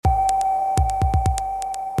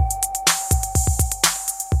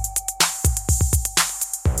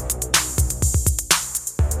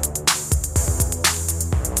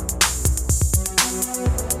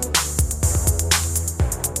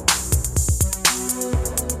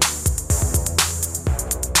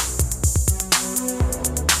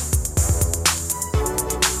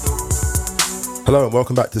Hello and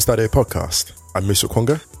welcome back to the Stadio Podcast. I'm Musa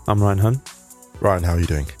Kwonga. I'm Ryan Hun. Ryan, how are you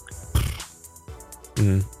doing?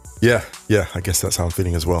 Yeah, I guess that's how I'm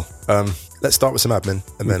feeling as well. Let's start with some admin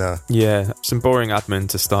and then... Yeah, some boring admin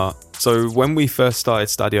to start. So when we first started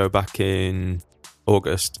Stadio back in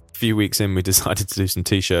August, a few weeks in, we decided to do some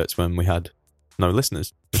t-shirts when we had no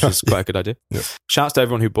listeners, which is quite a good idea. Yeah. Shouts to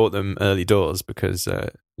everyone who bought them early doors because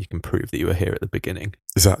you can prove that you were here at the beginning.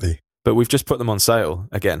 Exactly. But we've just put them on sale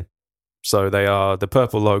again. So they are the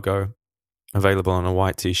purple logo, available on a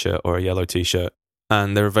white t-shirt or a yellow t-shirt,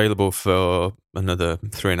 and they're available for another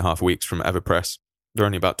 3.5 weeks from Everpress. They're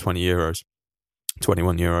only about €20,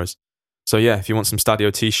 €21. So yeah, if you want some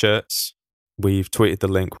Stadio t-shirts, we've tweeted the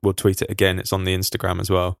link. We'll tweet it again. It's on the Instagram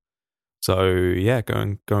as well. So yeah, go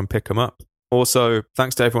and pick them up. Also,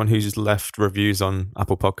 thanks to everyone who's left reviews on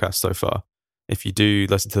Apple Podcasts so far. If you do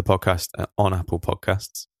listen to the podcast on Apple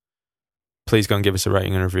Podcasts, please go and give us a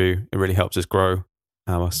rating and review. It really helps us grow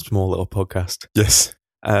our small little podcast. Yes.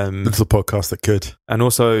 Little podcast that could. And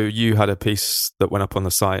also, you had a piece that went up on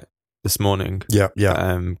the site this morning. Yeah.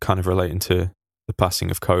 Kind of relating to the passing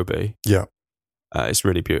of Kobe. Yeah. It's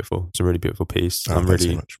really beautiful. It's a really beautiful piece. Oh, I'm thanks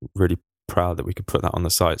really, so much. really proud that we could put that on the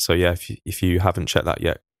site. So yeah, if you haven't checked that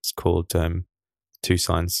yet, it's called Two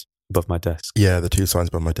Signs Above My Desk. Yeah, the 2 signs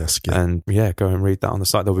above my desk. Yeah. And yeah, go and read that on the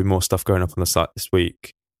site. There'll be more stuff going up on the site this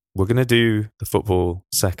week. We're going to do the football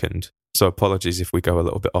second. So apologies if we go a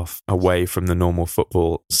little bit off away from the normal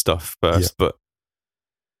football stuff first. Yeah. But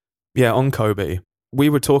yeah, on Kobe, we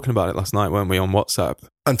were talking about it last night, weren't we, on WhatsApp?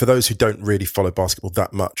 And for those who don't really follow basketball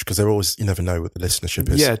that much, because they're always, you never know what the listenership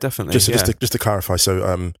is. Yeah, definitely. Just to clarify,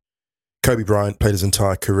 so Kobe Bryant played his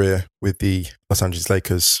entire career with the Los Angeles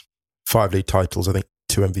Lakers, 5 league titles, I think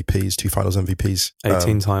 2 MVPs, 2 finals MVPs.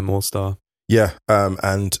 18-time All-Star. Yeah,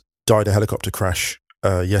 and died in a helicopter crash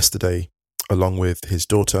yesterday, along with his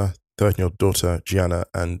daughter, 13-year-old daughter, Gianna,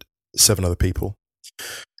 and 7 other people.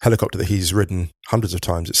 Helicopter that he's ridden hundreds of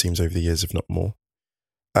times, it seems, over the years, if not more.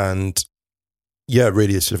 And yeah,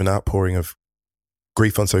 really is sort of an outpouring of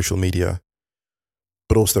grief on social media,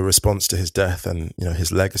 but also the response to his death and, you know,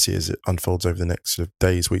 his legacy as it unfolds over the next sort of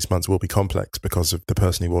days, weeks, months will be complex because of the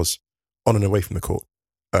person he was on and away from the court,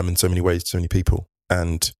 in so many ways, so many people.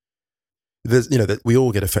 And there's, you know, that we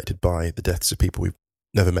all get affected by the deaths of people we've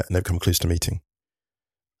never met and never come close to meeting.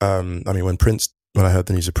 I mean, when I heard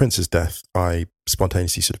the news of Prince's death, I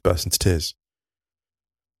spontaneously sort of burst into tears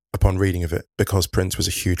upon reading of it, because Prince was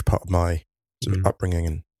a huge part of my sort of upbringing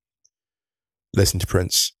and listening to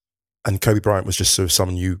Prince. And Kobe Bryant was just sort of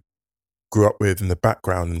someone you grew up with in the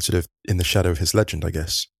background and sort of in the shadow of his legend, I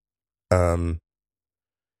guess. And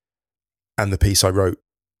the piece I wrote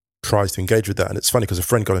tries to engage with that. And it's funny because a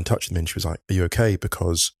friend got in touch with me and she was like, "Are you okay?"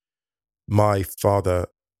 Because my father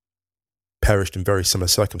perished in very similar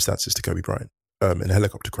circumstances to Kobe Bryant, in a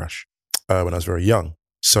helicopter crash when I was very young.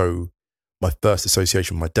 So my first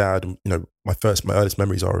association with my dad, you know, my earliest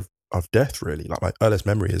memories are of death, really. Like my earliest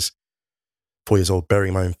memory is 4 years old,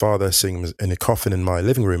 burying my own father, seeing him in a coffin in my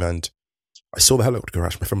living room. And I saw the helicopter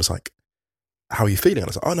crash. My friend was like, "How are you feeling?" And I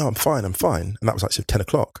was like, "Oh no, I'm fine. And that was like sort of 10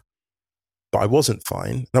 o'clock. But I wasn't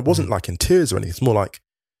fine. And I wasn't like in tears or anything. It's more like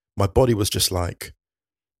my body was just like,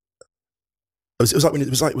 it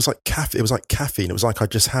was like caffeine. It was like I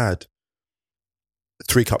just had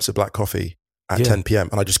 3 cups of black coffee at 10 p.m.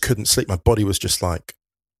 and I just couldn't sleep. My body was just like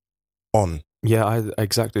on. Yeah, I had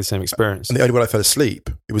exactly the same experience. And the only way I fell asleep,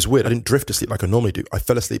 it was weird. I didn't drift to sleep like I normally do. I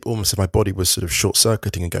fell asleep almost as if my body was sort of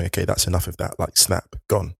short-circuiting and going, "Okay, that's enough of that." Like, snap,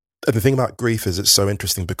 gone. And the thing about grief is it's so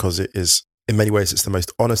interesting because it is, in many ways, it's the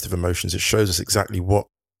most honest of emotions. It shows us exactly what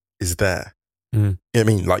is there. You know what I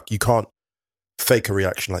mean? Like, you can't fake a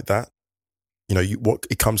reaction like that. You know,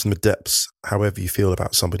 it comes from the depths, however you feel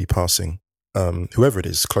about somebody passing, whoever it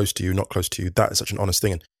is, close to you, not close to you. That is such an honest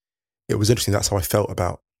thing. And it was interesting. That's how I felt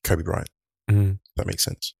about Kobe Bryant. That makes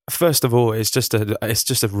sense. First of all, it's just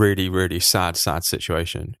a really, really sad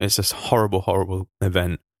situation. It's this horrible, horrible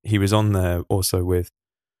event. He was on there also with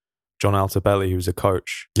John Altobelli, who's a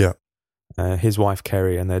coach. Yeah. His wife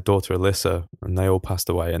Kerry and their daughter Alyssa, and they all passed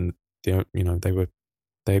away. And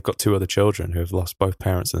they've got 2 other children who have lost both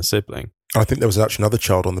parents and a sibling. I think there was actually another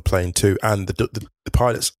child on the plane too, and the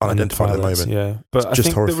pilot's unidentified at the moment. Yeah, but I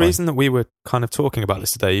think horrifying. The reason that we were kind of talking about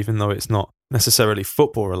this today, even though it's not necessarily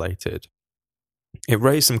football related, it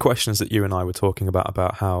raised some questions that you and I were talking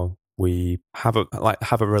about how we have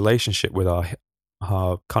a relationship with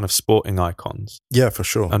our kind of sporting icons. Yeah, for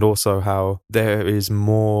sure. And also how there is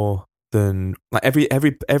more than like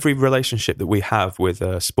every relationship that we have with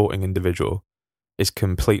a sporting individual is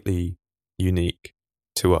completely unique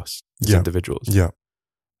to us as individuals. Yeah.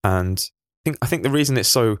 And I think the reason it's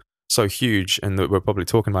so so huge, and that we're probably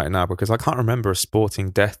talking about it now because I can't remember a sporting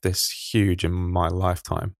death this huge in my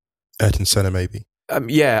lifetime. Ayrton Senna, maybe.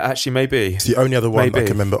 Yeah, actually, maybe. It's the only other one Maybe. I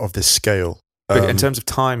can remember of this scale. But in terms of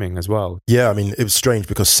timing as well. Yeah, I mean, it was strange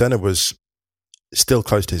because Senna was still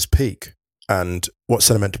close to his peak. And what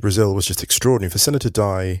Senna meant to Brazil was just extraordinary. For Senna to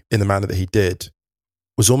die in the manner that he did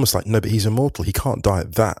was almost like, no, but he's immortal. He can't die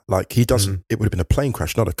at that. Like, he doesn't, it would have been a plane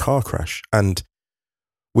crash, not a car crash. And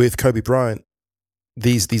with Kobe Bryant,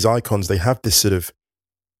 these icons, they have this sort of,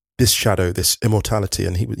 this shadow, this immortality.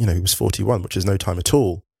 And he was 41, which is no time at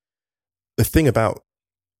all. The thing about,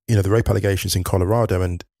 the rape allegations in Colorado,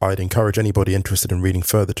 and I'd encourage anybody interested in reading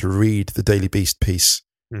further to read the Daily Beast piece,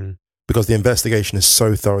 because the investigation is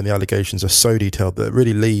so thorough and the allegations are so detailed that it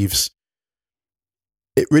really leaves,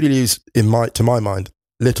 to my mind,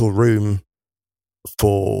 little room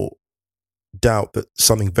for doubt that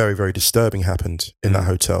something very, very disturbing happened in that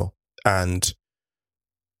hotel. And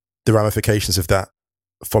the ramifications of that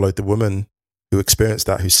followed the woman who experienced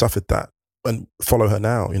that, who suffered that, and follow her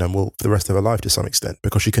now, for the rest of her life to some extent,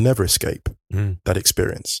 because she can never escape that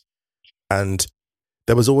experience. And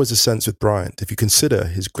there was always a sense with Bryant, if you consider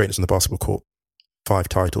his greatness on the basketball court, 5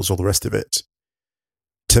 titles, all the rest of it,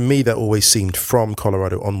 to me, there always seemed from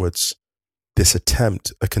Colorado onwards, this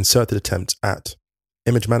attempt, a concerted attempt at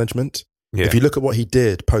image management. Yeah. If you look at what he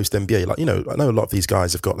did post NBA, I know a lot of these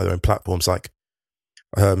guys have got their own platforms, like,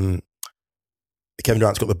 Kevin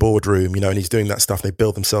Durant's got the boardroom, and he's doing that stuff. They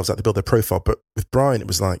build themselves out, they build their profile. But with Bryant, it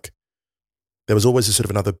was like there was always a sort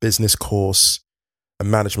of another business course, a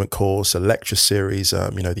management course, a lecture series,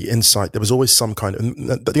 the insight. There was always some kind of,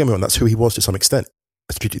 don't get me wrong, that's who he was to some extent.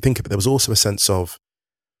 That's what you think of it. There was also a sense of,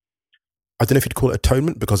 I don't know if you'd call it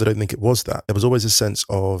atonement, because I don't think it was that. There was always a sense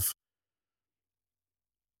of,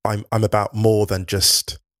 I'm about more than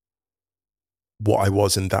just what I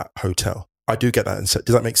was in that hotel. I do get that.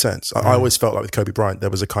 Does that make sense? I always felt like with Kobe Bryant, there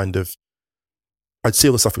was a kind of, I'd see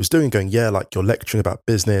all the stuff he was doing going, yeah, like you're lecturing about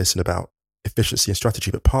business and about efficiency and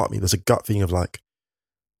strategy. But part of me, there's a gut feeling of like,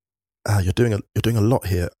 you're doing a lot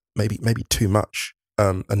here, maybe too much.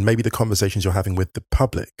 And maybe the conversations you're having with the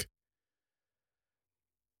public,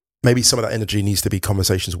 maybe some of that energy needs to be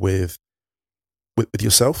conversations with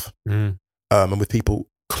yourself and with people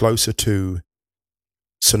closer to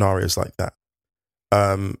scenarios like that.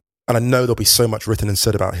 And I know there'll be so much written and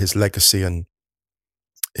said about his legacy and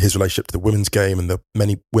his relationship to the women's game, and the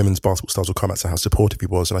many women's basketball stars will come out to how supportive he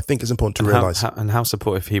was. And I think it's important to realise. How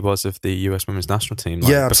supportive he was of the US women's national team.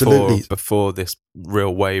 Yeah, absolutely. Before this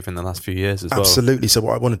real wave in the last few years as well. Absolutely. So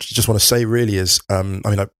what I want to say really is,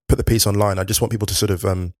 I put the piece online. I just want people to sort of,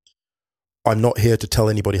 I'm not here to tell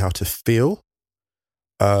anybody how to feel.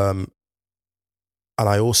 And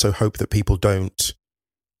I also hope that if people don't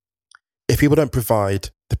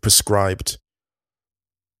provide the prescribed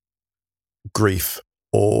grief,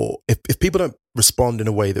 or if people don't respond in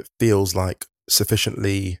a way that feels like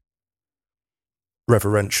sufficiently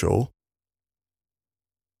reverential,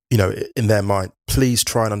 in their mind, please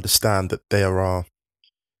try and understand that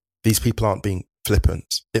these people aren't being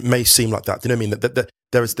flippant. It may seem like that. Do you know what I mean? That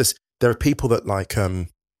there are people that like, how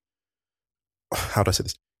do I say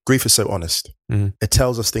this? Grief is so honest. It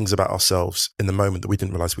tells us things about ourselves in the moment that we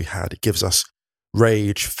didn't realize we had. It gives us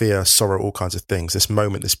rage, fear, sorrow, all kinds of things. This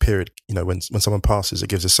moment, this period, when someone passes, it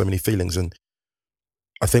gives us so many feelings. And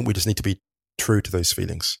I think we just need to be true to those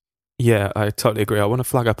feelings. Yeah, I totally agree. I want to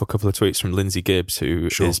flag up a couple of tweets from Lindsay Gibbs, who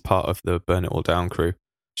is part of the Burn It All Down crew.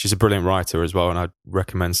 She's a brilliant writer as well, and I'd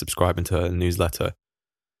recommend subscribing to her newsletter.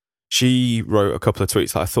 She wrote a couple of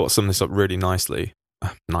tweets that I thought summed this up really nicely.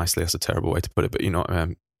 Nicely, that's a terrible way to put it, but in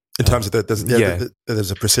terms of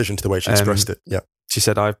there's a precision to the way she expressed it. Yeah. She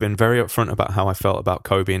said, I've been very upfront about how I felt about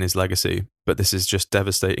Kobe and his legacy, but this is just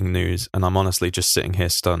devastating news, and I'm honestly just sitting here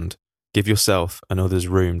stunned. Give yourself and others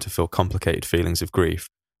room to feel complicated feelings of grief,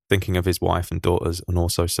 thinking of his wife and daughters and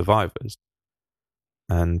also survivors.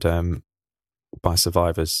 And by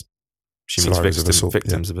survivors, she means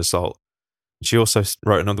victims of assault. She also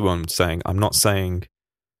wrote another one saying, I'm not saying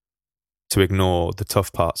to ignore the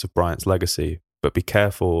tough parts of Bryant's legacy, but be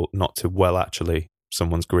careful not to actually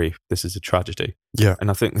someone's grief. This is a tragedy. Yeah. And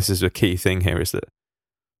I think this is a key thing here, is that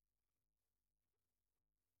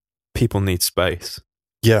people need space.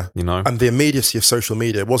 Yeah. And the immediacy of social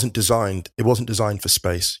media wasn't designed for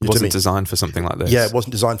space. It wasn't designed for something like this. Yeah, it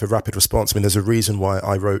wasn't designed for rapid response. I mean, there's a reason why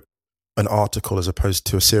I wrote an article as opposed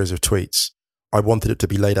to a series of tweets. I wanted it to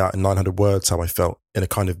be laid out in 900 words how I felt, in a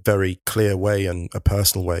kind of very clear way and a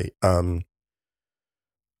personal way. And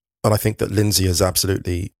I think that Lindsay has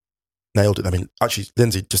absolutely nailed it. I mean, actually,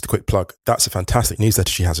 Lindsay, just a quick plug, that's a fantastic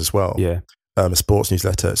newsletter she has as well. Yeah. A sports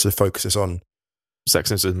newsletter. So it focuses on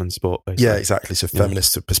sexism in sport, basically. Yeah, exactly. So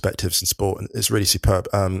feminist perspectives in sport, and it's really superb.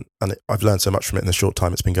 I've learned so much from it in the short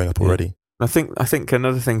time it's been going up already. I think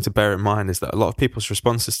another thing to bear in mind is that a lot of people's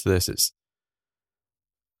responses to this is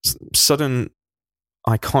sudden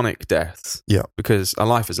iconic deaths. Yeah, because a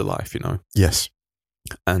life is a life, Yes,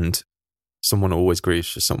 and someone always grieves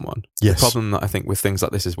for someone. Yes. The problem that I think with things like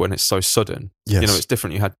this is when it's so sudden. Yes. It's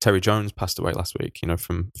different. You had Terry Jones passed away last week,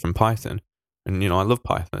 from Python, and I love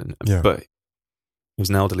Python, but he was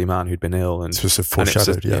an elderly man who'd been ill, and it was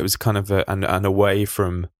foreshadowed. It was kind of and away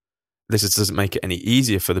from. This doesn't make it any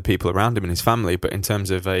easier for the people around him and his family, but in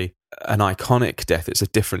terms of an iconic death, it's a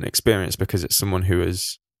different experience because it's someone who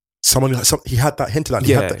is. He had that hinterland.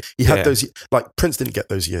 He had those, like Prince didn't get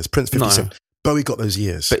those years. Prince 57. Bowie got those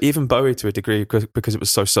years. But even Bowie, to a degree, because it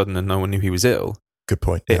was so sudden and no one knew he was ill. Good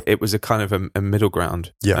point. It was a kind of a middle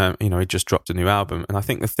ground. Yeah. He just dropped a new album. And I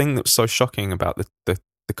think the thing that was so shocking about the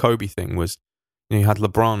Kobe thing was, you had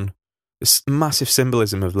LeBron, this massive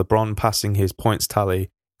symbolism of LeBron passing his points tally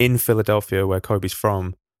in Philadelphia, where Kobe's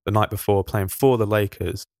from, the night before, playing for the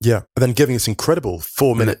Lakers. Yeah. And then giving this incredible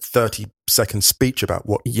 4-minute, 30-second speech about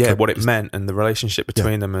what it meant and the relationship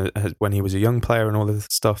between them when he was a young player and all of this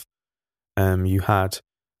stuff. You had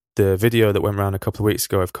the video that went around a couple of weeks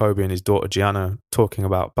ago of Kobe and his daughter Gianna talking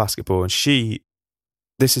about basketball, and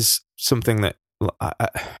this is something that I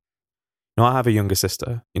have a younger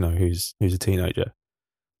sister, who's a teenager,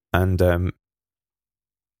 and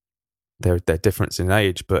they're different in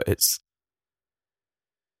age, but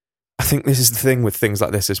I think this is the thing with things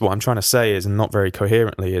like this, is what I'm trying to say is, and not very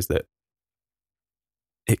coherently, is that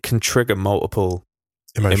it can trigger multiple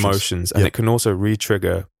emotions and it can also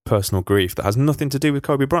re-trigger personal grief that has nothing to do with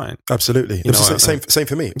Kobe Bryant. Absolutely. Same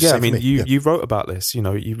for me. Yeah, you wrote about this.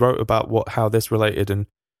 You wrote about how this related and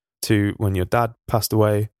to when your dad passed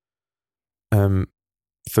away.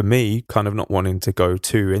 For me, kind of not wanting to go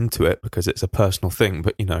too into it because it's a personal thing,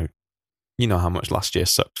 but you know how much last year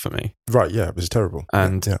sucked for me. Right, yeah, it was terrible.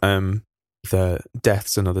 And the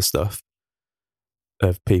deaths and other stuff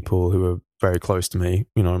of people who were very close to me.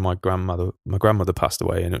 My grandmother passed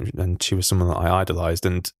away, and she was someone that I idolized,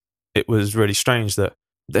 and it was really strange that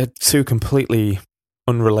they're two completely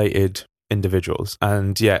unrelated individuals,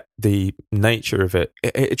 and yet the nature of it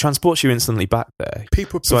transports you instantly back there.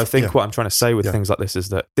 So I think what I'm trying to say with things like this is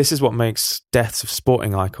that this is what makes deaths of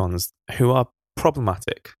sporting icons who are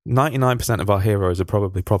problematic. 99% of our heroes are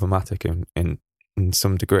probably problematic in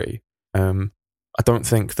some degree. I don't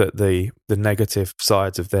think that the negative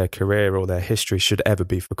sides of their career or their history should ever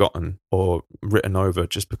be forgotten or written over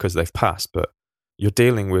just because they've passed. But you're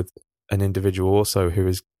dealing with an individual also who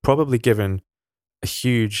is probably given a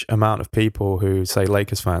huge amount of people who, say,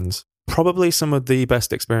 Lakers fans, probably some of the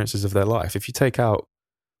best experiences of their life. If you take out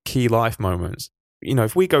key life moments,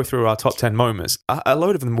 if we go through our top 10 moments, a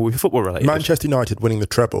load of them will be football related. Manchester United winning the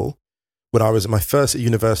treble. When I was at my first at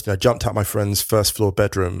university, I jumped out my friend's first floor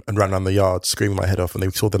bedroom and ran around the yard screaming my head off when they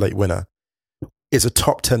saw the late winner. It's a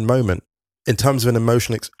top 10 moment in terms of an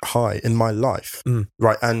emotional high in my life.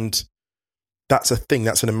 Right. And that's a thing,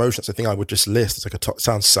 that's an emotion, that's a thing I would just list. It's like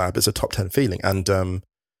sounds sad, but it's a top 10 feeling. And,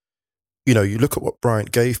 you look at what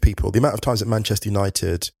Bryant gave people, the amount of times that Manchester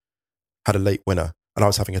United had a late winner and I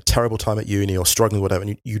was having a terrible time at uni or struggling with whatever,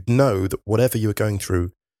 and you'd know that whatever you were going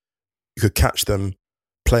through, you could catch them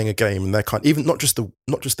playing a game, and they're even not just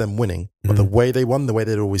them winning, but the way they won, the way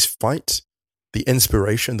they'd always fight, the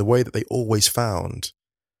inspiration, the way that they always found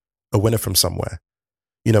a winner from somewhere.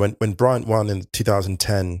 When Bryant won in the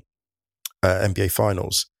 2010 NBA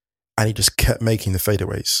Finals, and he just kept making the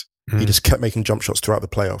fadeaways, he just kept making jump shots throughout the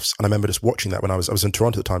playoffs. And I remember just watching that when I was in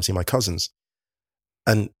Toronto at the time, seeing my cousins,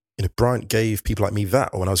 and Bryant gave people like me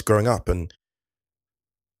that. Or when I was growing up, and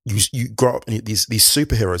you grow up in these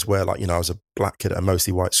superheroes where, like, I was a black kid at a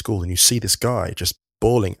mostly white school, and you see this guy just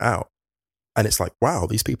bawling out, and it's like, wow,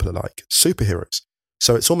 these people are like superheroes.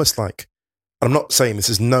 So it's almost like, and I'm not saying this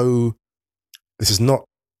is not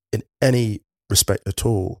in any respect at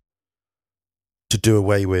all to do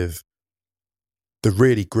away with the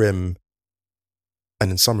really grim,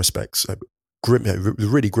 and in some respects, grim, the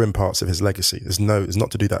really grim parts of his legacy. It's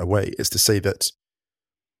not to do that away. It's to say that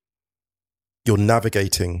you're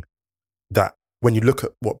navigating that. When you look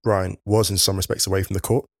at what Bryant was in some respects away from the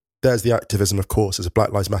court, there's the activism, of course. There's a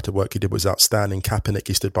Black Lives Matter work he did was outstanding. Kaepernick,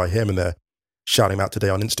 he stood by him, and they're shouting him out today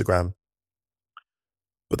on Instagram.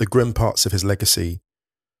 But the grim parts of his legacy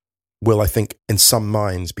will, I think, in some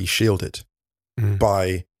minds be shielded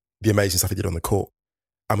by the amazing stuff he did on the court.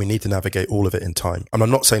 And we need to navigate all of it in time. And I'm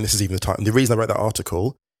not saying this is even the time. The reason I wrote that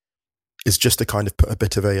article is just to kind of put a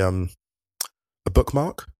bit of a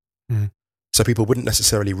bookmark So people wouldn't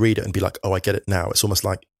necessarily read it and be like, oh, I get it now. It's almost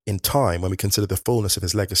like in time, when we consider the fullness of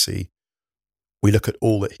his legacy, we look at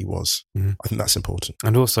all that he was. Mhm. I think that's important.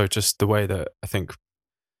 And also just the way that I think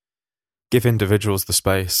give individuals the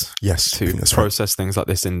space Yes, I to think that's right. process things like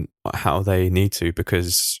this in how they need to,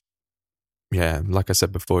 because like I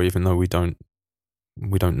said before, even though we don't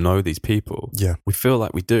know these people, Yeah. we feel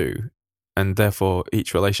like we do, and therefore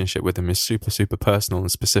each relationship with them is super, super personal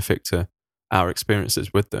and specific to our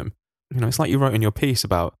experiences with them. It's like you wrote in your piece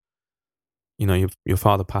about your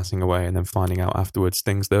father passing away and then finding out afterwards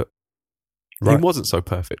things that Right. he wasn't so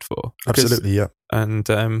perfect for. Absolutely, yeah. And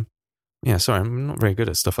sorry, I'm not very good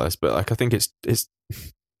at stuff like this, but like I think it's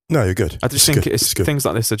No, you're good. I just think good. it's good. things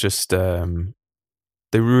like this are just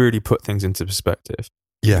they really put things into perspective.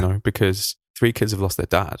 Yeah. Because 3 kids have lost their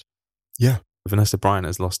dad. Yeah. Vanessa Bryant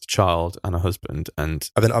has lost a child and a husband, and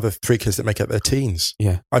then other 3 kids that make out their teens.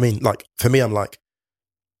 Yeah. I mean, like, for me, I'm like,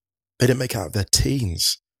 they didn't make out their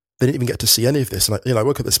teens. They didn't even get to see any of this. And I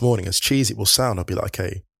woke up this morning, as cheesy it will sound, I'll be like,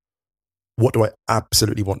 okay, what do I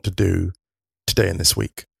absolutely want to do today and this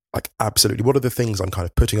week? Like, absolutely. What are the things I'm kind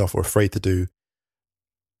of putting off or afraid to do?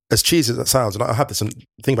 As cheesy as that sounds, and I have this, and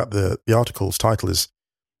the thing about the article's title is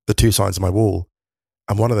The 2 Signs on My Wall.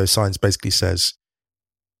 And one of those signs basically says,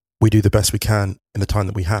 we do the best we can in the time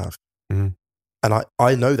that we have. Mhm. And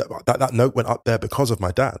I know that note went up there because of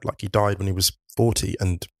my dad. Like, he died when he was 40.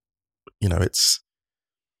 And, it's,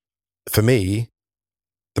 for me,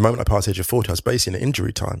 the moment I passed the age of 40, I was basically in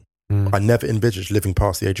injury time. I never envisaged living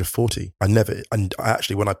past the age of 40. And I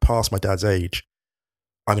actually, when I pass my dad's age,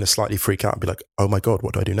 I'm going to slightly freak out and be like, oh my God,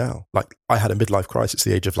 what do I do now? Like, I had a midlife crisis at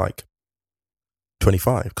the age of like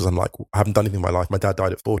 25, because I'm like, I haven't done anything in my life. My dad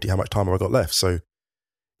died at 40. How much time have I got left? So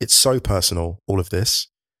it's so personal, all of this.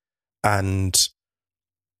 And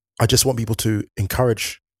I just want people to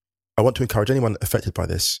encourage anyone affected by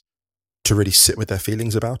this to really sit with their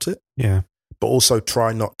feelings about it. Yeah. But also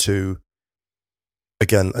try not to,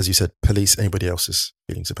 again, as you said, police anybody else's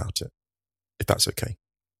feelings about it, if that's okay.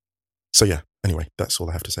 So yeah, anyway, that's all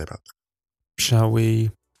I have to say about that. Shall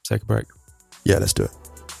we take a break? Yeah, let's do it.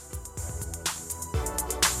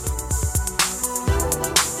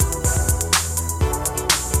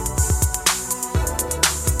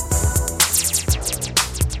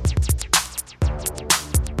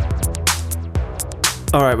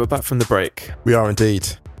 All right, we're back from the break, We are indeed.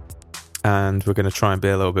 and we're going to try and be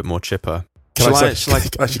a little bit more chipper. Can I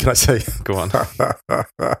Shall say? Go on.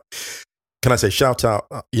 Can I say shout out?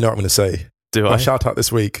 You know what I'm going to say. Do My I? shout out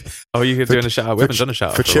this week Oh, you're doing a shout out. We haven't done a shout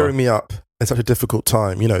out for cheering me up in such a difficult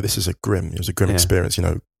time. This is a grim. It was a grim Yeah. experience.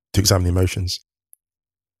 To examine the emotions.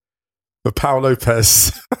 But Paul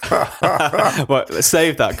Lopez. Well, let's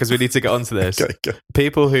save that because we need to get onto this. Okay, go.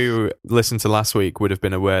 People who listened to last week would have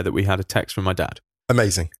been aware that we had a text from my dad,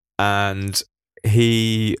 Amazing. and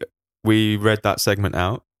we read that segment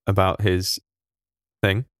out about his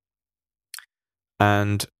thing,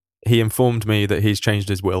 and he informed me that he's changed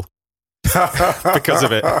his will. Because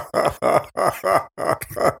of it.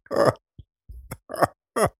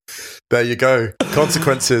 There you go.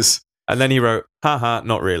 Consequences. And then he wrote, haha,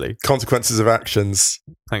 not really. Consequences of actions.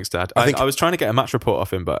 Thanks, Dad. I think- I was trying to get a match report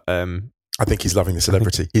off him, but I think he's loving the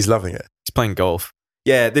celebrity. He's loving it. he's playing golf.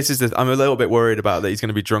 Yeah, I'm a little bit worried about that he's going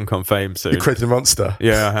to be drunk on fame soon. You created a monster.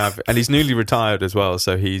 Yeah, I have. And he's newly retired as well,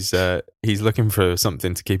 so he's looking for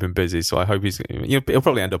something to keep him busy. So I hope he'll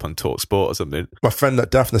probably end up on TalkSport or something. My friend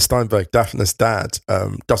Daphne Steinberg, Daphne's dad,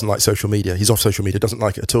 doesn't like social media. He's off social media, doesn't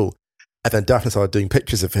like it at all. And then Daphne started doing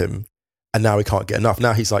pictures of him, and now he can't get enough.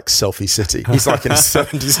 Now he's like selfie city. He's like in his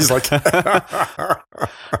 70s. He's like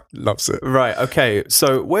loves it. Right. Okay.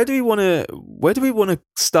 So where do we want to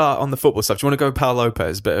start on the football stuff? Do you want to go Paul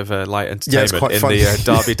Lopez, bit of a light entertainment quite in funny. the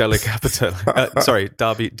Derby della Capitale?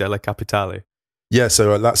 Derby della Capitale. Yeah,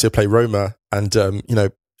 so Lazio play Roma, and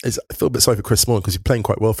I feel a bit sorry for Chris Smalling because he's playing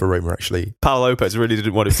quite well for Roma actually. Paul Lopez really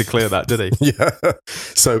didn't want him to clear that, did he? Yeah.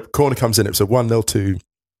 So corner comes in. It was a 1-0 to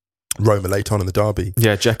Roma late on in the derby.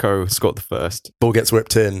 Yeah, Dzeko scored the first. Ball gets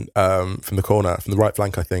whipped in from the corner, from the right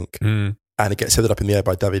flank, I think. Mm. And it gets headed up in the air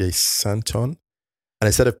by Davide Santon. And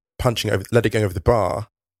instead of let it go over the bar,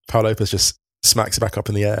 Paul Lopez just smacks it back up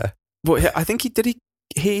in the air. Well, I think he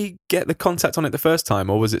get the contact on it the first time,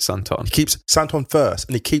 or was it Santon? He keeps Santon first,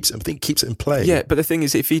 and I think he keeps it in play. Yeah, but the thing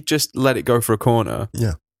is, if he just let it go for a corner,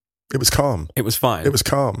 Yeah. It was calm. it was fine. It was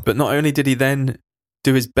calm. But not only did he then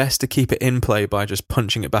do his best to keep it in play by just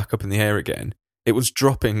punching it back up in the air again, it was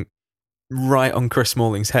dropping right on Chris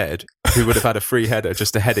Smalling's head, who would have had a free header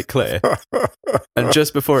just to head it clear. And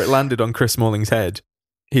just before it landed on Chris Smalling's head,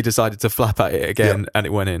 he decided to flap at it again, and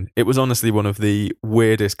it went in. It was honestly one of the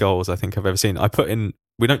weirdest goals I think I've ever seen. I put in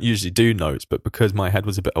we don't usually do notes, but because my head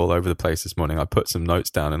was a bit all over the place this morning, I put some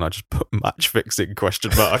notes down and I just put match fixing ?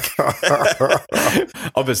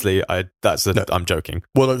 Obviously, I'm joking.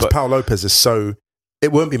 Well, Pau Lopez is so,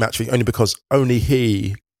 it won't be match fixing only because only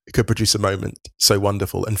he could produce a moment so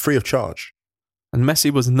wonderful and free of charge. And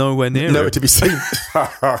Messi was nowhere near Nowhere it. to be seen.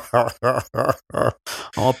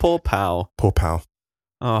 Oh, poor Pau. Poor Pau.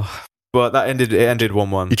 Oh, but it ended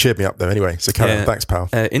 1-1. You cheered me up though anyway, so carry on. Thanks, Pau.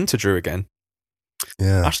 Inter drew again.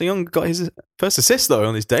 Yeah. Ashley Young got his first assist though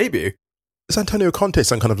on his debut. Is Antonio Conte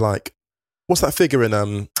some kind of like, what's that figure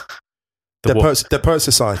in Dead Poet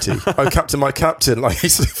Society? Oh, Captain, my Captain. Like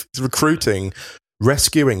he's recruiting,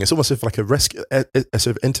 rescuing. It's almost like a rescue, a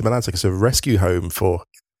sort of Inter Milan's like a sort of rescue home for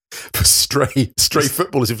stray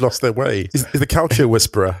footballers who've lost their way. He's the Calcio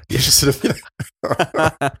whisperer. He's just sort of,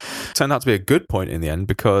 Turned out to be a good point in the end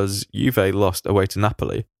because Juve lost away to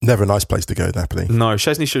Napoli. Never a nice place to go, Napoli. No,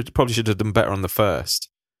 Szczesny should have done better on the first.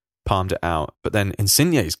 Palmed it out. But then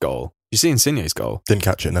Insigne's goal. You see Insigne's goal? Didn't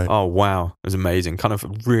catch it, no. Oh, wow. It was amazing. Kind of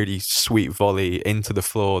a really sweet volley into the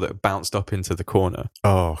floor that bounced up into the corner.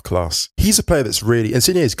 Oh, class. He's a player that's really...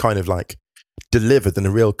 Insigne is kind of like delivered in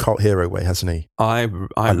a real cult hero way, hasn't he? I've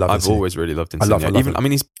always really loved Insigne. I love him. I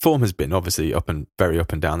mean, his form has been obviously very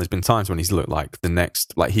up and down. There's been times when he's looked like the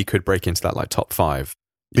next... Like he could break into that like top 5.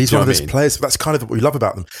 But he's one of those players. That's kind of what we love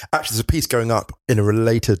about them. Actually, there's a piece going up in a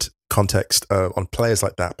related context on players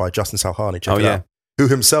like that by Justin Salhani. Check it out. Who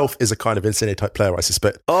himself is a kind of Insigne type player, I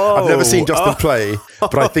suspect. I've never seen Justin play,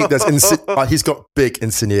 but I think he's got big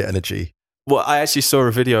Insigne energy. Well, I actually saw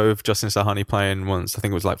a video of Justin Sahani playing once. I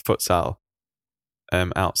think it was like futsal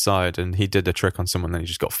outside, and he did a trick on someone, and he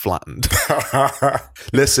just got flattened.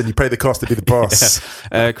 Listen, you pay the cost to be the boss.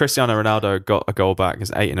 Yeah. Cristiano Ronaldo got a goal back.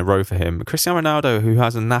 It's 8 in a row for him. Cristiano Ronaldo, who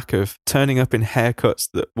has a knack of turning up in haircuts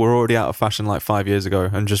that were already out of fashion like 5 years ago,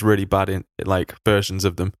 and just really bad in like versions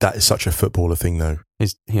of them. That is such a footballer thing, though.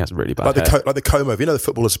 He has really bad hair. Like the comb over. You know, the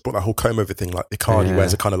footballers brought that whole comb over thing. Like Icardi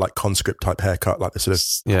wears a kind of like conscript type haircut, like the sort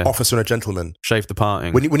of officer and a gentleman. Shave the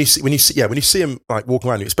parting. When you see him like walking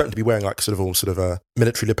around, you expect him to be wearing like sort of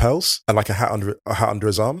military lapels and like a hat under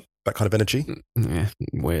his arm. That kind of energy. Yeah,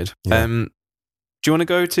 weird. Yeah. Do you want to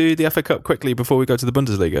go to the FA Cup quickly before we go to the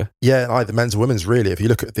Bundesliga? Yeah, either men's or women's, really. If you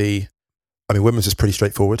look at women's is pretty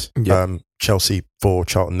straightforward. Yeah. Chelsea 4,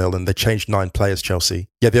 Charlton 0, and they changed 9 players, Chelsea.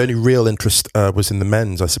 Yeah, the only real interest was in the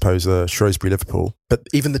men's, I suppose, Shrewsbury, Liverpool. But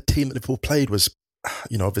even the team that Liverpool played was,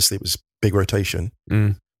 obviously it was big rotation.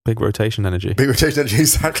 Big rotation energy. Big rotation energy,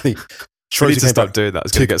 exactly. We need to stop doing that.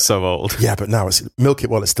 It's going to get so old. Yeah, but now it's milk it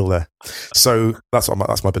while it's still there. So that's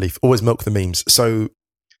my belief. Always milk the memes. So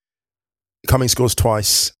Cummings scores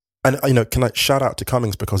twice. And, can I shout out to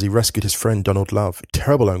Cummings because he rescued his friend Donald Love.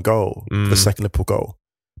 Terrible own goal, the second Liverpool goal.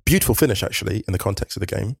 Beautiful finish, actually, in the context of the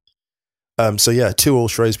game. 2-2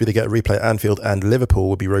 Shrewsbury, they get a replay at Anfield, and Liverpool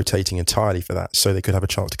will be rotating entirely for that, so they could have a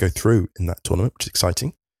chance to go through in that tournament, which is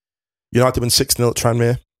exciting. United win 6-0 at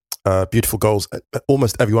Tranmere. Beautiful goals.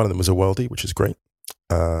 Almost every one of them was a worldie, which is great.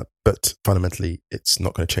 But fundamentally, it's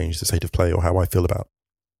not going to change the state of play or how I feel about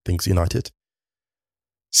things United.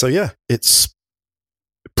 So, yeah, it's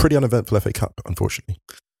pretty uneventful FA Cup, unfortunately.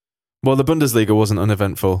 Well, the Bundesliga wasn't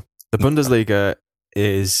uneventful. The Bundesliga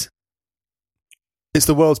is... It's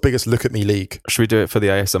the world's biggest look-at-me league. Should we do it for the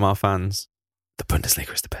ASMR fans? The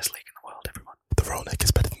Bundesliga is the best league in the world, everyone. The Rollneck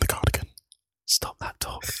is better than the cardigan. Stop that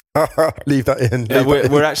talk. Leave that in. Yeah,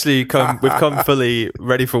 we're actually we've come fully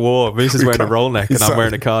ready for war. Moose is wearing a roll neck and I'm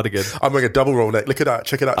wearing a cardigan. I'm wearing a double roll neck. Look at that.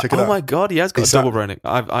 Check it out. Oh my God, he has got a double roll neck.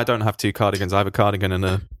 I don't have 2 cardigans. I have a cardigan and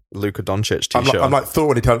a Luka Doncic t-shirt. I'm like Thor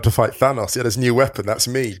when he turned up to fight Thanos. He had his new weapon. That's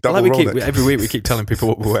me. Double roll neck. Every week we keep telling people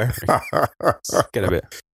what we're wearing. Get a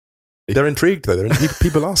bit. They're intrigued though.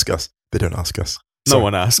 People ask us. They don't ask us. No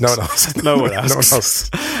one asks. No one asks. No one asks.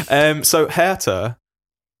 So Hertha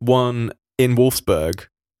won in Wolfsburg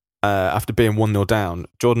after being 1-0 down.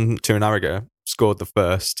 Jordan Turanariga scored the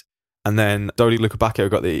first, and then Dodi Lukebakio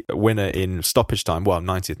got the winner in stoppage time. Well,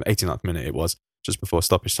 89th minute it was, just before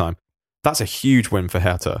stoppage time. That's a huge win for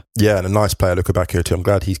Hertha. Yeah, and a nice player, Lukebakio too. I'm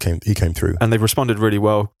glad he came through. And they've responded really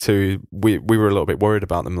well to... We were a little bit worried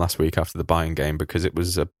about them last week after the Bayern game because it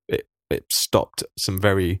was it stopped some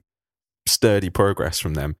very sturdy progress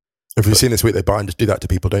from them. If you've seen this week, Bayern just do that to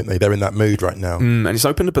people, don't they? They're in that mood right now. And it's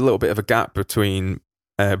opened up a little bit of a gap between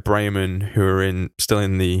Bremen, who are still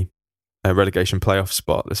in the relegation playoff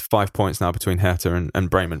spot. There's 5 points now between Hertha and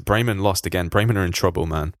Bremen. Bremen lost again. Bremen are in trouble,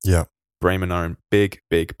 man. Yeah. Bremen are in big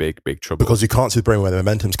trouble. Because you can't see Bremen where the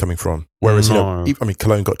momentum's coming from. Whereas,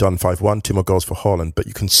 Cologne got done 5-1, 2 more goals for Holland, but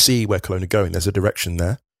you can see where Cologne are going. There's a direction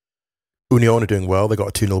there. Union are doing well. They got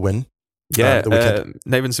a 2-0 win. Yeah,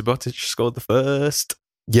 Neven Subotic scored the first.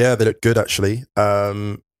 Yeah, they looked good, actually.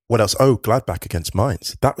 What else? Oh, Gladbach against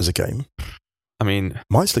Mainz. That was a game. I mean,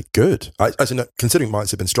 Mainz looked good. Considering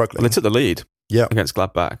Mainz have been struggling. well, they took the lead Yeah. against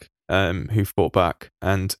Gladbach, who fought back.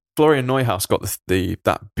 And Florian Neuhaus got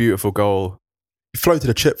that beautiful goal. He floated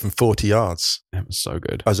a chip from 40 yards. It was so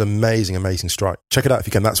good. That was amazing, amazing strike. Check it out if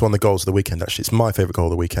you can. That's one of the goals of the weekend, actually. It's my favourite goal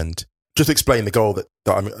of the weekend. Just to explain the goal that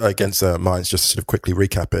I'm against Mainz, just to sort of quickly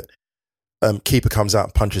recap it. Keeper comes out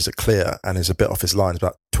and punches it clear and is a bit off his line,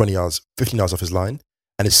 about 20 yards, 15 yards off his line,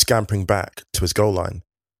 and is scampering back to his goal line.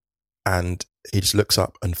 And he just looks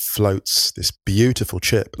up and floats this beautiful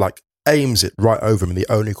chip, like aims it right over him in the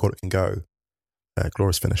only corner it can go.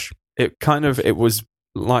 Glorious finish. It was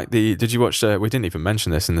like did you watch, we didn't even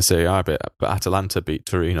mention this in the Serie A bit, but Atalanta beat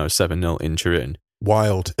Torino 7-0 in Turin.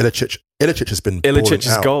 Wild. Ilicic has been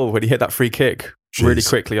Ilicic's goal when he hit that free kick really Jeez.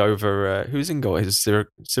 quickly over, who's in goal? It was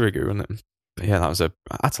Sirigu, wasn't it? But yeah, that was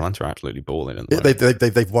Atalanta are absolutely balling.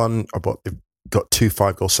 They've won, they've got 2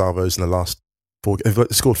 5-goal salvos in the last 4. They've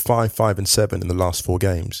scored 5, 5 and 7 in the last 4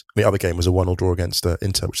 games. The other game was a 1-1 draw against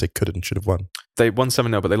Inter, which they could and should have won. They won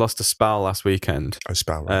 7-0, but they lost to Spal last weekend. Oh,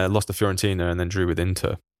 Spal, right. Lost to Fiorentina and then drew with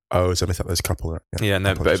Inter. Oh, so I missed out those couple. Right? Yeah,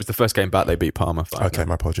 no, but it was the first game back they beat Parma. Okay,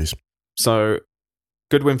 my apologies. So,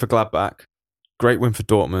 good win for Gladbach. Great win for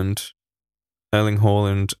Dortmund. Erling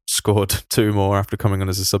Haaland scored 2 more after coming on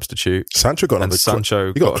as a substitute. Sancho got on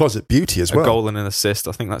Sancho he got a closet beauty as well. A goal and an assist.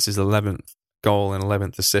 I think that's his 11th goal and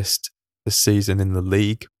 11th assist this season in the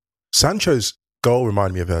league. Sancho's goal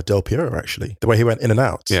reminded me of Del Piero, actually. The way he went in and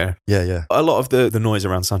out. Yeah. Yeah. A lot of the noise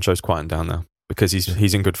around Sancho's quieting down now because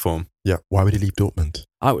he's in good form. Yeah. Why would he leave Dortmund?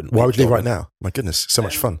 I wouldn't. Why would you leave right now? My goodness, so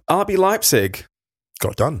much fun. RB Leipzig.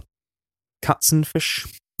 Got done.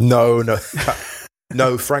 Katzenfish. No.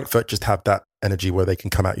 No, Frankfurt just have that energy where they can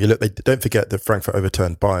come out. Don't forget that Frankfurt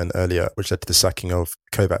overturned Bayern earlier, which led to the sacking of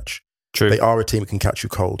Kovac. True. They are a team that can catch you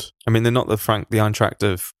cold. I mean, they're not the Eintracht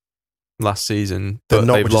of last season, but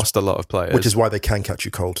they've lost a lot of players. Which is why they can catch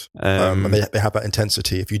you cold. And they have that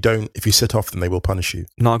intensity. If you sit off them, they will punish you.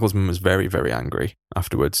 Nagelsmann was very, very angry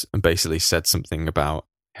afterwards and basically said something about,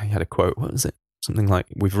 he had a quote, what was it? Something like,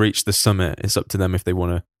 we've reached the summit. It's up to them if they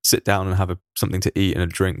want to sit down and have something to eat and a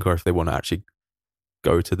drink, or if they want to actually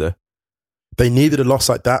go to the... They needed a loss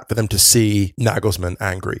like that for them to see Nagelsmann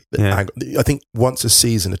angry. Yeah. I think once a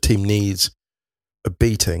season, a team needs a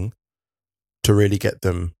beating to really get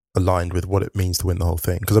them aligned with what it means to win the whole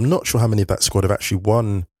thing. Because I'm not sure how many of that squad have actually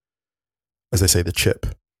won, as they say, the chip,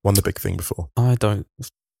 won the big thing before. I don't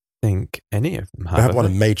think any of them have. They haven't won a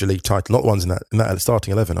major league title. Not the ones in that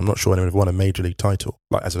starting 11. I'm not sure anyone have won a major league title,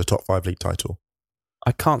 like as a top 5 league title.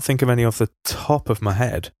 I can't think of any off the top of my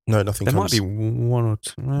head. No, nothing. There might be 1 or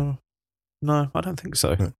 2. No, I don't think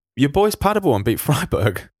so. No. Your boys Paderborn beat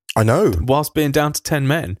Freiburg. I know. Whilst being down to 10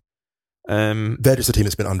 men. They're just a team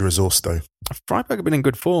that's been under-resourced, though. Freiburg have been in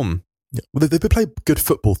good form. Yeah. Well, they've played good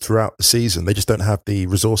football throughout the season. They just don't have the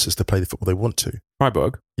resources to play the football they want to.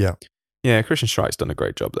 Freiburg? Yeah. Yeah, Christian Streit's done a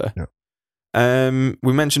great job there. Yeah.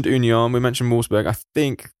 We mentioned Union, we mentioned Wolfsburg. I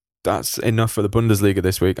think that's enough for the Bundesliga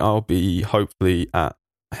this week. I'll be hopefully at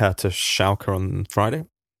Hertha Schalke on Friday.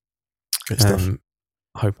 Great stuff.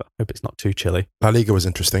 Hope it's not too chilly. La Liga was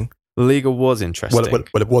interesting. La Liga was interesting.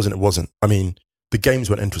 Well, it wasn't. I mean, the games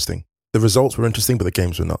weren't interesting. The results were interesting, but the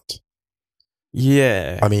games were not.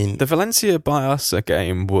 Yeah. I mean, the Valencia-Barca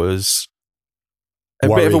game was a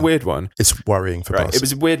worrying. bit of a weird one. It's worrying for Barca. It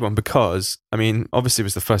was a weird one because, I mean, obviously it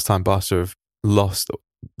was the first time Barca have lost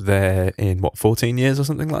there in, 14 years or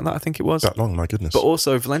something like that, I think it was. That long, my goodness. But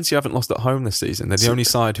also, Valencia haven't lost at home this season. They're the only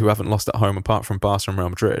side who haven't lost at home apart from Barca and Real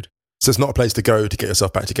Madrid. So it's not a place to go to get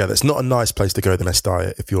yourself back together. It's not a nice place to go, the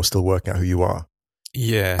Mestalla, if you're still working out who you are.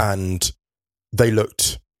 Yeah. And they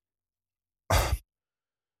looked...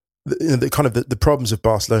 The problems of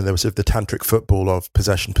Barcelona, there was sort of the tantric football of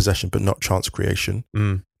possession, but not chance creation.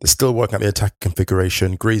 They're still working out the attack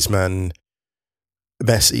configuration. Griezmann,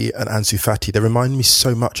 Messi and Ansu Fati, they remind me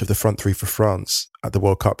so much of the front three for France at the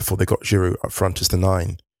World Cup before they got Giroud up front as the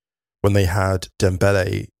 9, when they had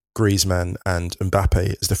Dembele, Griezmann and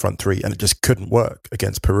Mbappe as the front three, and it just couldn't work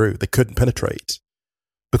against Peru. They couldn't penetrate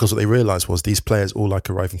because what they realised was these players all like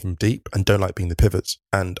arriving from deep and don't like being the pivots.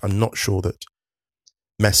 And I'm not sure that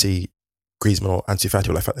Messi, Griezmann or Ansu Fati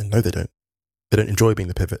will like that. No, they don't. They don't enjoy being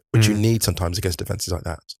the pivot, which you need sometimes against defences like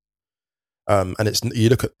that. And it's, you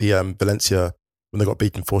look at the Valencia when they got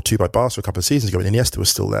beaten 4-2 by Barca a couple of seasons ago, and Iniesta was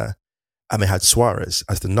still there, and they had Suarez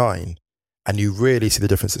as the 9, and you really see the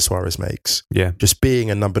difference that Suarez makes. Yeah, just being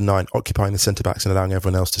a number 9, occupying the centre backs and allowing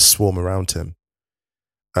everyone else to swarm around him.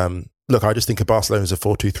 Look, I just think of Barcelona as a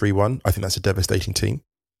 4-2-3-1. I think that's a devastating team.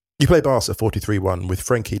 You play Barca 4-2-3-1 with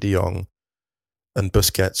Frenkie de Jong, and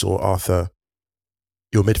Busquets or Arthur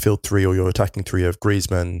your midfield three or your attacking three of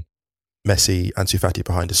Griezmann, Messi, Ansu Fati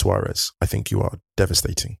behind Suarez, I think you are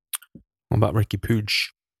devastating. What about Ricky Puig?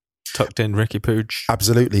 Tucked in Ricky Puig?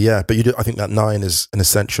 Absolutely, yeah. But I think that 9 is an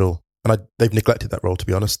essential, and they've neglected that role, to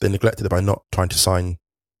be honest. They neglected it by not trying to sign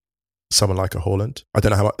someone like a Haaland. I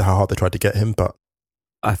don't know how hard they tried to get him, but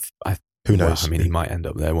who knows? Well, I mean, he might end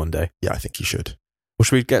up there one day. Yeah, I think he should. Well,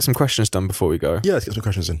 should we get some questions done before we go? Yeah, let's get some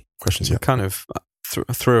questions in. Questions, yeah. Kind of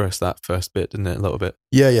threw us that first bit, didn't it, a little bit?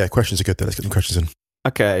 Yeah, questions are good there. Let's get some questions in.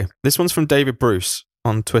 Okay, this one's from David Bruce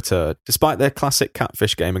on Twitter. Despite their classic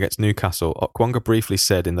catfish game against Newcastle, Okwonga briefly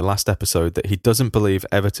said in the last episode that he doesn't believe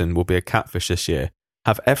Everton will be a catfish this year.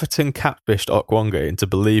 Have Everton catfished Okwonga into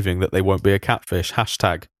believing that they won't be a catfish?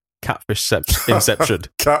 Hashtag catfish inception.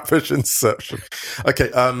 Catfish inception. Okay,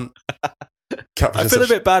 catfish I feel a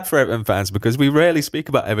bit bad for Everton fans because we rarely speak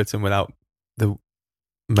about Everton without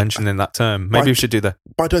mentioning that term. Maybe we should do that.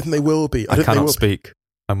 But I don't think they will be. I cannot speak.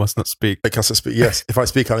 I must not speak. I cannot speak. Yes, if I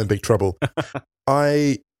speak, I'm in big trouble.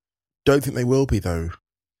 I don't think they will be, though.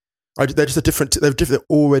 They're just they're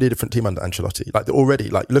already a different team under Ancelotti. Like they're already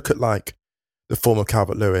look at the form of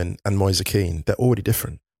Calvert-Lewin and Moise Kean. They're already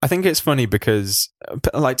different. I think it's funny because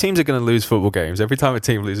teams are going to lose football games. Every time a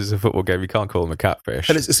team loses a football game, you can't call them a catfish.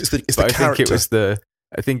 And it's the but character. I think it was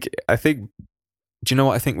I think. Do you know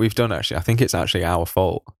what I think we've done? Actually, I think it's actually our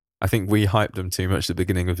fault. I think we hyped them too much at the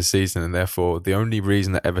beginning of the season, and therefore the only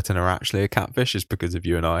reason that Everton are actually a catfish is because of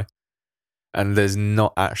you and I. And there's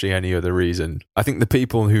not actually any other reason. I think the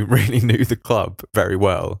people who really knew the club very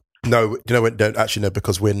well. No, don't actually know,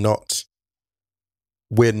 because we're not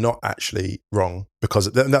actually wrong,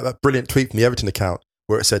 because that brilliant tweet from the Everton account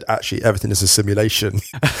where it said, actually, Everton is a simulation.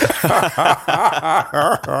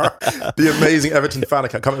 The amazing Everton fan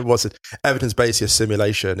account, I can't remember what it said. Everton's basically a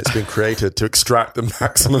simulation. It's been created to extract the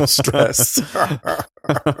maximum stress.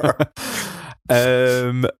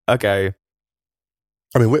 Okay.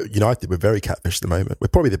 I mean, United, we're very catfish at the moment. We're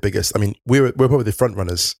probably the biggest. I mean, we're probably the front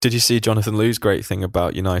runners. Did you see Jonathan Liu's great thing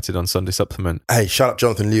about United on Sunday Supplement? Hey, shout out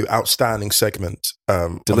Jonathan Liu, outstanding segment.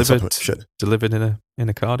 Delivered in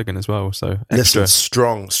a cardigan as well. So extra. Listen,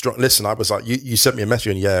 strong. Listen, I was like, you sent me a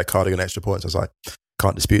message and cardigan extra points. I was like,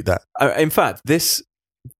 can't dispute that. In fact,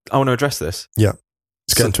 I want to address this. Yeah,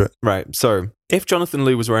 let's get into it. Right. So if Jonathan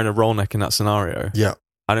Liu was wearing a roll neck in that scenario,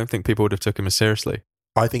 I don't think people would have took him as seriously.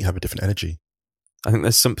 I think you have a different energy. I think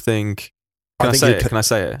there's something. Can I say it?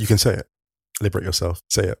 You can say it. Liberate yourself.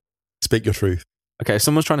 Say it. Speak your truth. Okay, if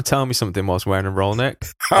someone's trying to tell me something whilst wearing a roll neck,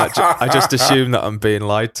 I just assume that I'm being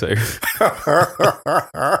lied to.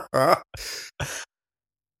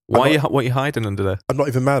 What are you hiding under there? I'm not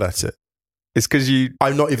even mad at it. It's because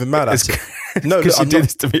I'm not even mad at it. No, because you do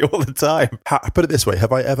this to me all the time. Put it this way: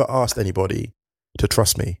 have I ever asked anybody to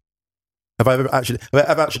trust me? Have I ever actually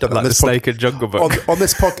done like that? The Snake and Jungle Book on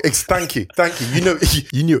this podcast? Thank you.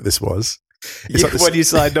 You knew what this was. When you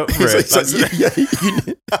signed up for it,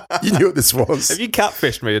 you knew what this was. Have you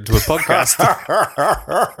catfished me into a podcast?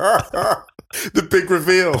 The big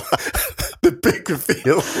reveal. The big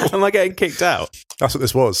reveal. Am I getting kicked out? That's what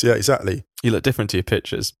this was. Yeah, exactly. You look different to your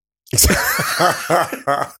pictures.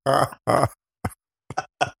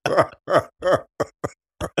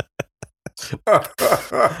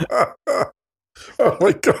 Oh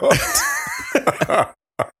my god.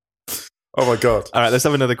 Oh my god. All right, let's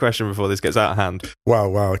have another question before this gets out of hand.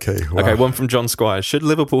 Wow, okay. Wow. Okay, one from John Squires. Should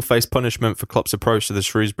Liverpool face punishment for Klopp's approach to the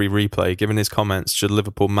Shrewsbury replay? Given his comments, should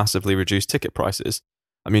Liverpool massively reduce ticket prices?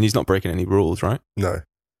 I mean, he's not breaking any rules, right? No.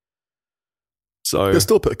 So he'll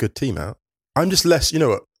still put a good team out. I'm just less, you know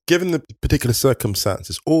what, given the particular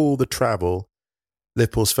circumstances, all the travel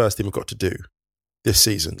Liverpool's first team have got to do this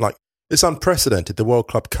season, like, it's unprecedented, the World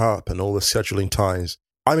Club Cup and all the scheduling ties.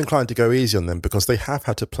 I'm inclined to go easy on them because they have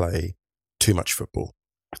had to play too much football.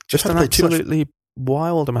 Just an absolutely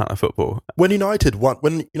wild amount of football. When United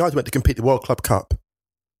went to compete the World Club Cup,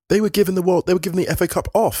 they were given the FA Cup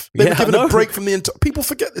off. They were given a break from the entire. People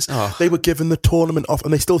forget this. Oh. They were given the tournament off,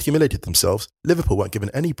 and they still humiliated themselves. Liverpool weren't given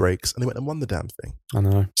any breaks, and they went and won the damn thing. I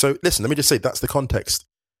know. So listen, let me just say that's the context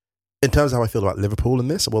in terms of how I feel about Liverpool in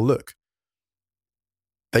this. Well, look,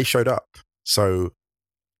 they showed up, so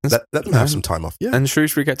let them have some time off. Yeah, and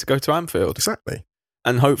Shrewsbury get to go to Anfield exactly,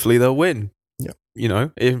 and hopefully they'll win. Yeah, you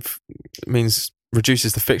know, if it means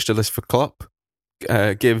reduces the fixture list for Klopp.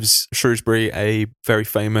 Gives Shrewsbury a very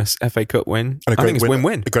famous FA Cup win. And I think it's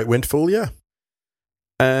win-win. A great windfall, yeah.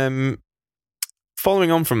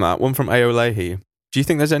 Following on from that, one from A.O. Leahy. Do you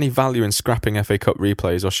think there's any value in scrapping FA Cup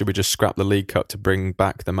replays, or should we just scrap the League Cup to bring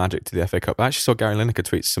back the magic to the FA Cup? I actually saw Gary Lineker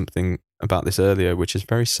tweet something about this earlier, which is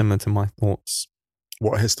very similar to my thoughts.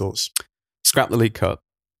 What are his thoughts? scrap the League Cup,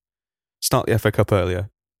 start the FA Cup earlier,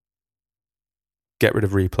 get rid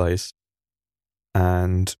of replays,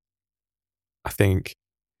 and I think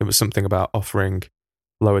it was something about offering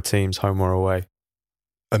lower teams home or away.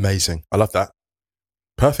 Amazing. I love that.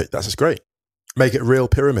 Perfect. That's just great. Make it a real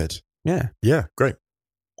pyramid. Yeah. Yeah, great.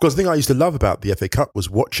 Because the thing I used to love about the FA Cup was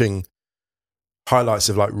watching highlights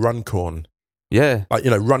of like Runcorn. Yeah. Like,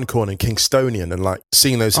 Runcorn and Kingstonian, and like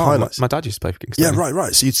seeing those highlights. My dad used to play for Kingstonian. Yeah,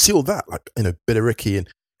 right. So you'd see all that, like, Billericay, and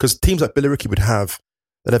because teams like Billericay would have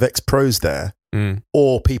ex-pros there,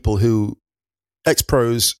 or people who,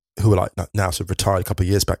 ex-pros who were like now sort of retired a couple of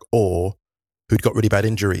years back, or who'd got really bad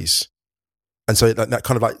injuries. And so that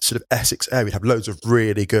kind of like sort of Essex area, we'd have loads of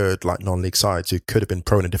really good like non-league sides who could have been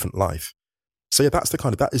pro in a different life. So yeah,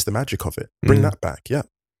 that is the magic of it. Bring that back, yeah.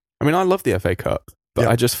 I mean, I love the FA Cup, but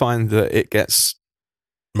I just find that it gets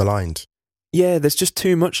maligned. Yeah, there's just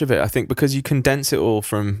too much of it, I think, because you condense it all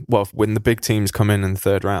from, when the big teams come in the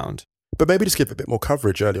third round. But maybe just give it a bit more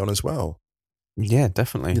coverage early on as well. Yeah,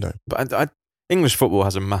 definitely. But English football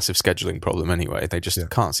has a massive scheduling problem anyway. They just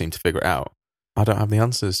can't seem to figure it out. I don't have the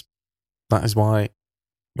answers. That is why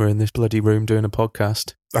we're in this bloody room doing a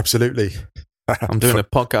podcast. Absolutely. I'm doing a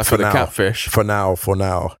podcast with a catfish. For now.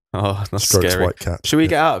 Oh, that's Strokes scary. White cat. Should we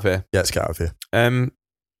get out of here? Yeah, let's get out of here.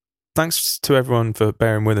 Thanks to everyone for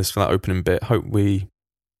bearing with us for that opening bit. Hope we,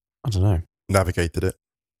 navigated it.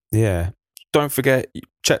 Yeah. Don't forget,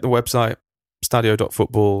 check the website,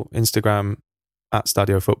 stadio.football, Instagram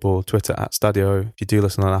 @StadioFootball, Twitter @Stadio. If you do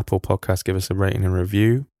listen on Apple Podcasts, give us a rating and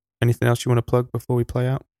review. Anything else you want to plug before we play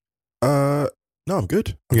out? No, I'm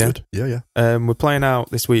good. I'm good. Yeah. We're playing out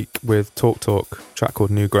this week with Talk, a track called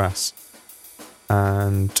New Grass.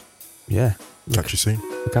 And yeah. Catch you soon.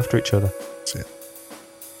 Look after each other. See ya.